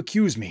reason to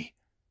accuse me."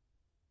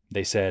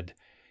 They said,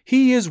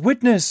 "He is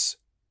witness."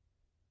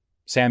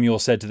 Samuel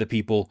said to the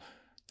people,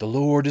 "The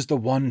Lord is the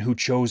one who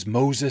chose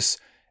Moses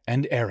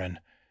and Aaron,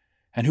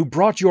 and who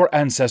brought your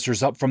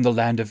ancestors up from the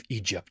land of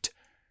Egypt.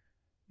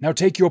 Now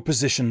take your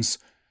positions,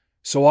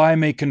 so I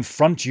may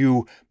confront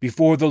you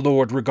before the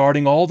Lord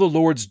regarding all the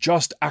Lord's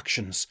just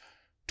actions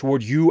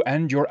toward you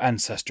and your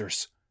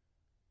ancestors.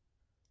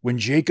 When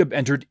Jacob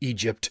entered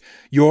Egypt,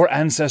 your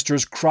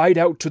ancestors cried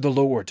out to the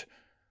Lord.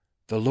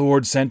 The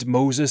Lord sent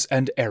Moses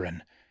and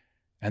Aaron,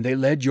 and they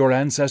led your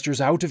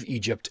ancestors out of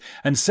Egypt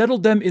and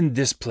settled them in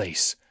this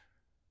place.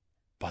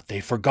 But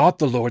they forgot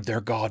the Lord their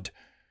God,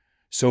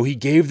 so he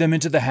gave them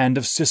into the hand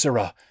of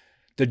Sisera,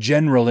 the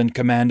general in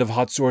command of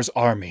Hatzor's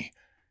army,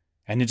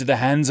 and into the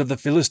hands of the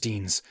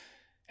Philistines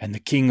and the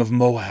king of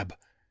Moab,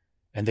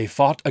 and they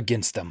fought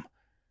against them.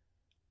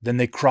 Then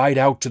they cried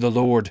out to the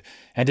Lord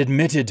and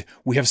admitted,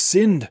 'We have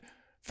sinned,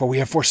 for we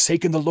have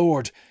forsaken the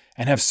Lord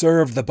and have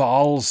served the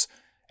Baals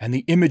and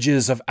the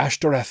images of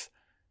Ashtoreth.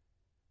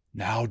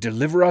 Now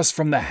deliver us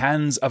from the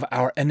hands of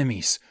our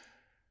enemies,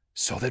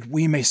 so that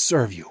we may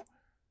serve you.'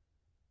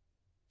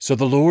 So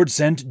the Lord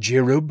sent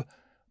Jerub,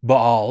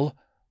 Baal,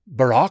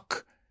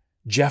 Barak,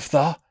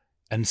 Jephthah,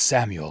 and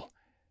Samuel,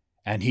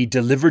 and he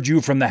delivered you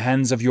from the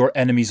hands of your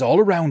enemies all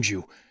around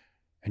you,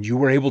 and you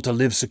were able to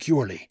live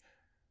securely.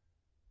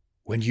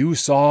 When you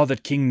saw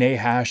that King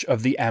Nahash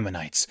of the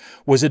Ammonites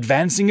was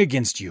advancing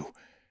against you,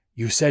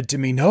 you said to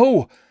me,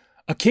 'No,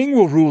 a king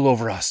will rule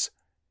over us,'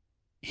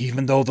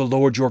 even though the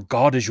Lord your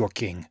God is your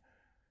king.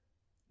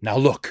 Now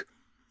look,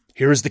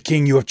 here is the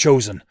king you have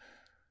chosen,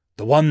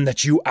 the one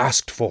that you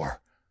asked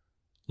for.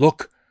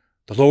 Look,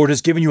 the Lord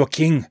has given you a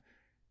king.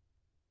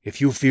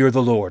 If you fear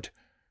the Lord,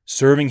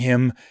 serving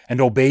him and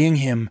obeying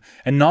him,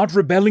 and not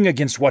rebelling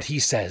against what he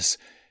says,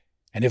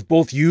 and if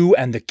both you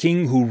and the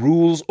king who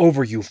rules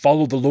over you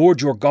follow the Lord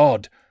your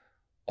God,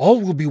 all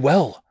will be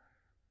well.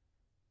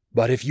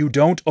 But if you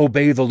don't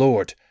obey the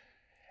Lord,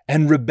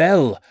 and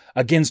rebel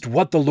against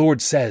what the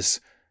Lord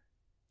says,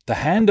 the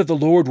hand of the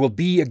Lord will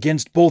be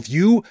against both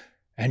you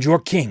and your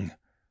king.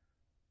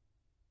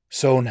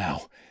 So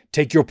now,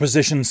 take your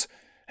positions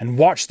and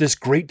watch this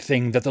great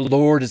thing that the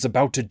Lord is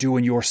about to do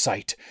in your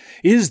sight.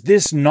 Is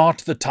this not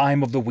the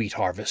time of the wheat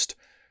harvest?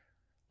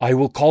 I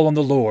will call on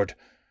the Lord,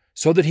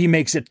 so that he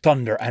makes it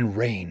thunder and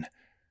rain.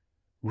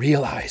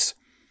 Realize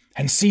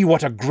and see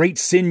what a great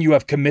sin you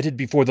have committed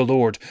before the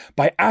Lord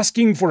by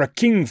asking for a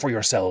king for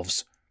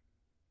yourselves."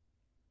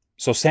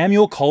 So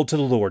Samuel called to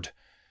the Lord,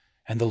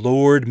 and the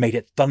Lord made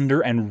it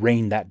thunder and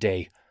rain that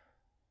day.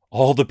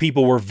 All the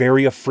people were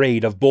very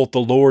afraid of both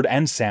the Lord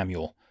and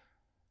Samuel.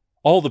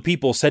 All the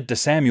people said to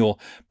Samuel,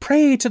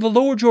 "Pray to the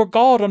Lord your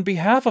God on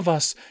behalf of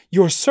us,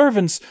 your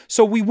servants,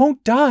 so we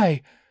won't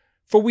die,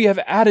 for we have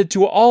added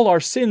to all our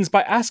sins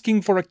by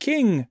asking for a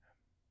king."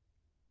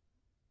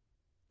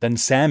 Then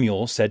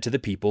Samuel said to the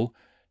people,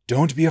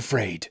 "Don't be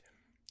afraid.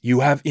 You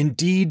have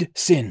indeed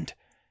sinned.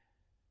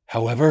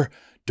 However,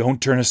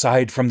 don't turn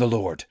aside from the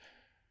Lord.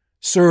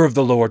 Serve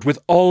the Lord with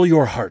all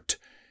your heart.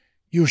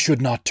 You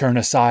should not turn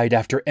aside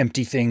after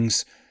empty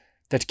things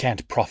that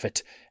can't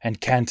profit and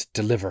can't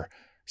deliver,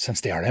 since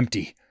they are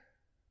empty.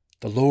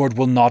 The Lord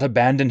will not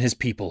abandon his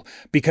people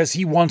because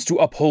he wants to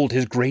uphold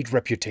his great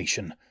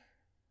reputation.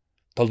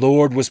 The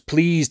Lord was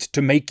pleased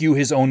to make you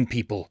his own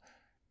people.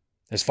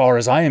 As far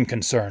as I am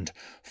concerned,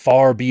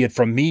 far be it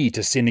from me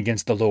to sin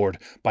against the Lord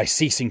by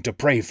ceasing to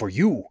pray for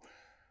you.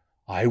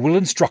 I will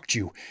instruct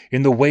you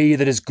in the way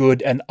that is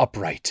good and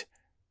upright.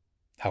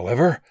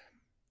 However,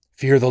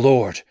 fear the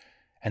Lord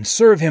and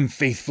serve him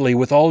faithfully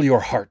with all your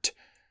heart.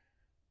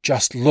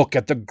 Just look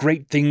at the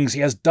great things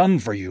he has done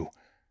for you.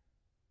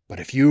 But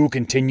if you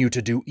continue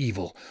to do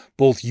evil,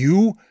 both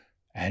you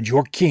and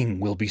your king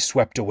will be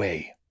swept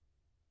away."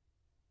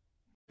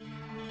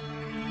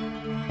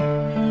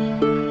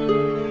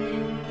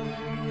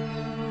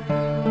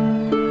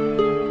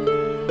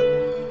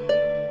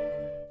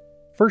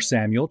 First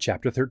Samuel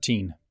chapter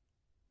 13.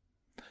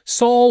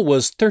 Saul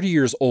was 30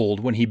 years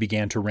old when he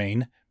began to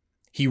reign.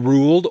 He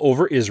ruled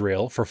over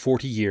Israel for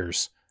 40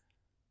 years.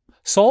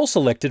 Saul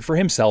selected for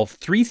himself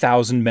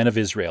 3,000 men of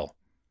Israel.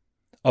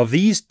 Of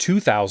these,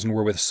 2,000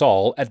 were with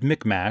Saul at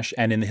Michmash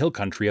and in the hill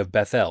country of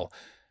Bethel.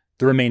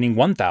 The remaining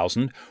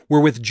 1,000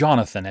 were with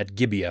Jonathan at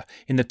Gibeah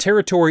in the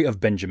territory of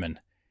Benjamin.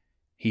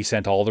 He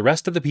sent all the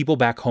rest of the people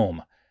back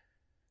home.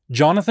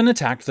 Jonathan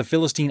attacked the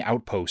Philistine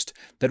outpost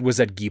that was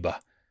at Geba,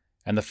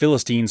 and the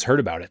Philistines heard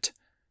about it.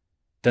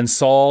 Then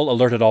Saul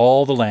alerted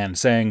all the land,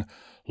 saying,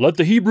 "Let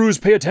the Hebrews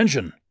pay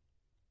attention."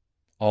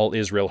 All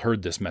Israel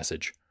heard this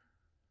message.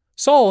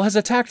 "Saul has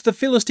attacked the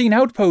Philistine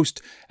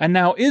outpost, and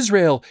now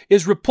Israel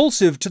is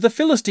repulsive to the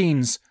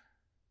Philistines."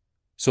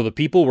 So the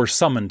people were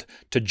summoned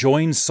to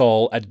join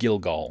Saul at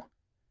Gilgal.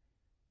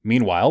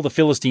 Meanwhile, the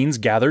Philistines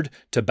gathered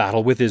to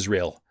battle with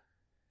Israel.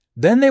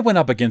 Then they went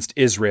up against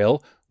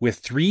Israel with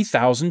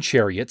 3,000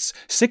 chariots,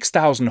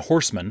 6,000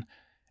 horsemen,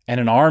 and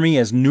an army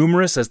as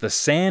numerous as the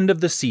sand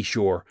of the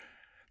seashore.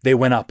 They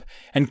went up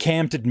and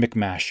camped at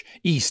Michmash,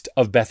 east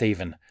of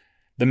Bethaven.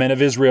 The men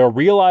of Israel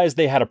realized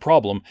they had a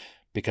problem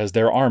because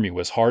their army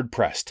was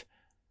hard-pressed.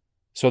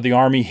 So the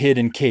army hid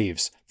in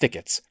caves,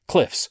 thickets,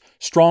 cliffs,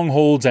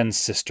 strongholds, and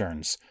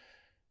cisterns.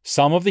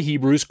 Some of the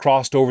Hebrews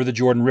crossed over the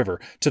Jordan River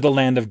to the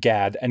land of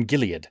Gad and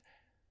Gilead.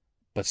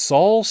 But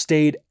Saul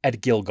stayed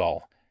at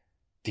Gilgal.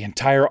 The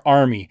entire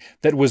army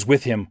that was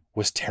with him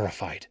was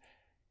terrified.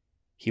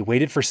 He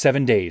waited for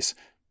 7 days,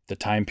 the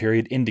time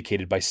period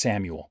indicated by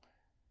Samuel.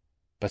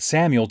 But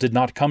Samuel did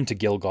not come to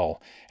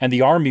Gilgal, and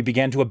the army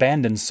began to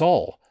abandon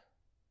Saul.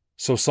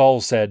 So Saul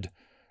said,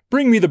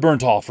 "Bring me the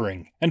burnt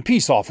offering and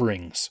peace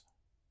offerings."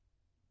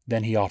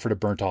 Then he offered a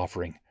burnt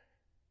offering.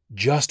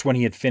 Just when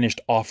he had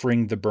finished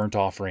offering the burnt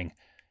offering,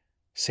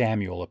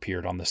 Samuel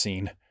appeared on the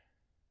scene.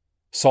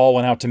 Saul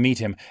went out to meet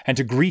him and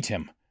to greet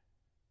him.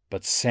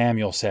 But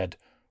Samuel said,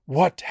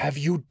 "What have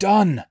you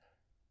done?"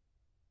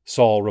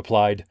 Saul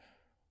replied,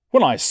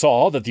 "When I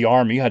saw that the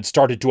army had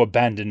started to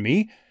abandon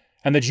me,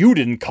 and that you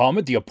didn't come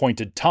at the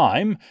appointed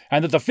time,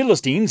 and that the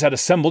Philistines had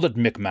assembled at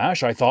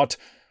Michmash, I thought,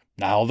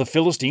 now the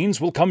Philistines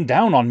will come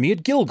down on me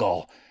at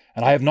Gilgal,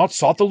 and I have not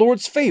sought the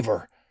Lord's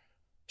favor.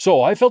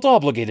 So I felt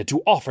obligated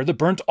to offer the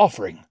burnt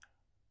offering."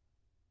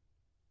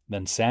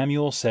 Then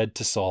Samuel said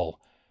to Saul,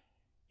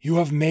 "You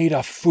have made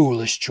a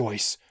foolish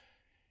choice.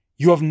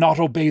 You have not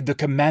obeyed the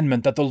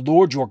commandment that the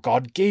Lord your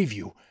God gave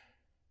you.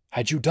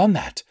 Had you done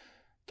that,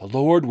 The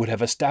Lord would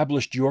have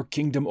established your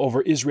kingdom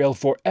over Israel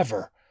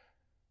forever.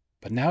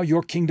 But now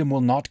your kingdom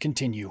will not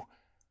continue.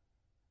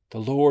 The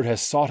Lord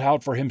has sought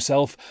out for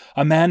himself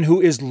a man who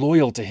is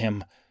loyal to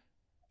him,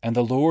 and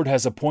the Lord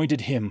has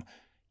appointed him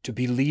to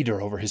be leader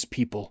over his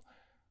people,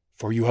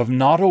 for you have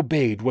not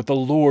obeyed what the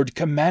Lord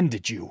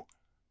commanded you."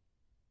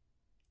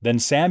 Then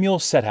Samuel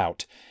set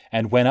out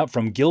and went up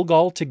from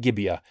Gilgal to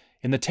Gibeah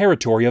in the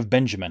territory of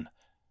Benjamin.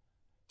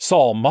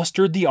 Saul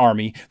mustered the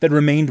army that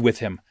remained with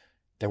him.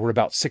 There were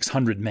about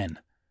 600 men.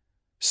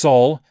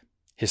 Saul,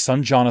 his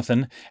son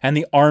Jonathan, and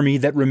the army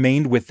that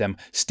remained with them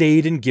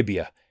stayed in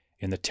Gibeah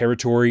in the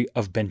territory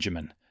of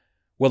Benjamin,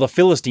 while the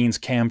Philistines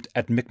camped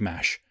at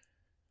Michmash.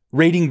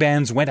 Raiding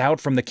bands went out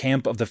from the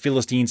camp of the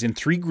Philistines in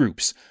 3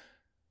 groups.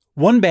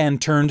 One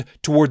band turned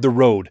toward the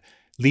road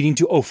leading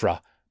to Ophrah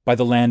by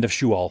the land of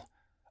Shual.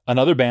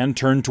 Another band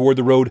turned toward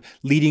the road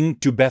leading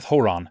to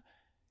Beth-horon.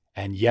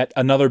 And yet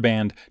another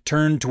band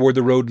turned toward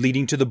the road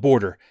leading to the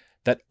border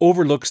that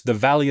overlooks the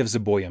valley of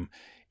Zeboim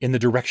in the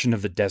direction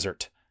of the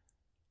desert.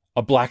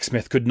 A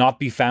blacksmith could not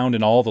be found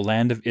in all the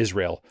land of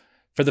Israel,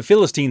 for the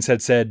Philistines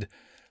had said,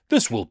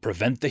 "This will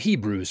prevent the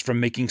Hebrews from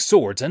making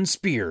swords and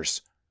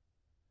spears."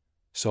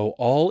 So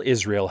all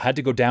Israel had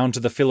to go down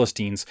to the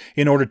Philistines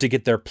in order to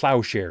get their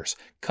plowshares,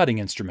 cutting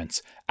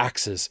instruments,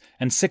 axes,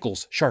 and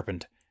sickles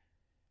sharpened.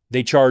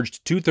 They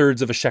charged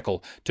 2/3 of a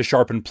shekel to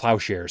sharpen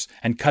plowshares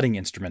and cutting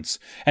instruments,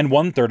 and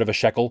 1/3 of a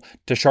shekel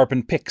to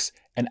sharpen picks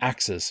and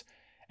axes,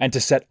 and to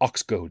set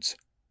ox goads.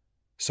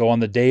 So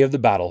on the day of the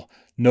battle,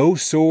 no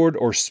sword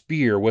or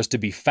spear was to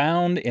be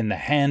found in the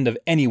hand of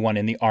anyone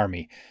in the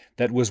army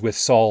that was with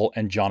Saul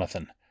and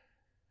Jonathan.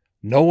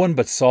 No one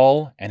but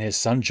Saul and his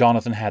son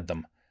Jonathan had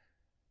them.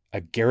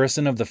 A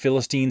garrison of the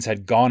Philistines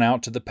had gone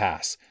out to the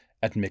pass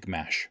at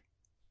Michmash.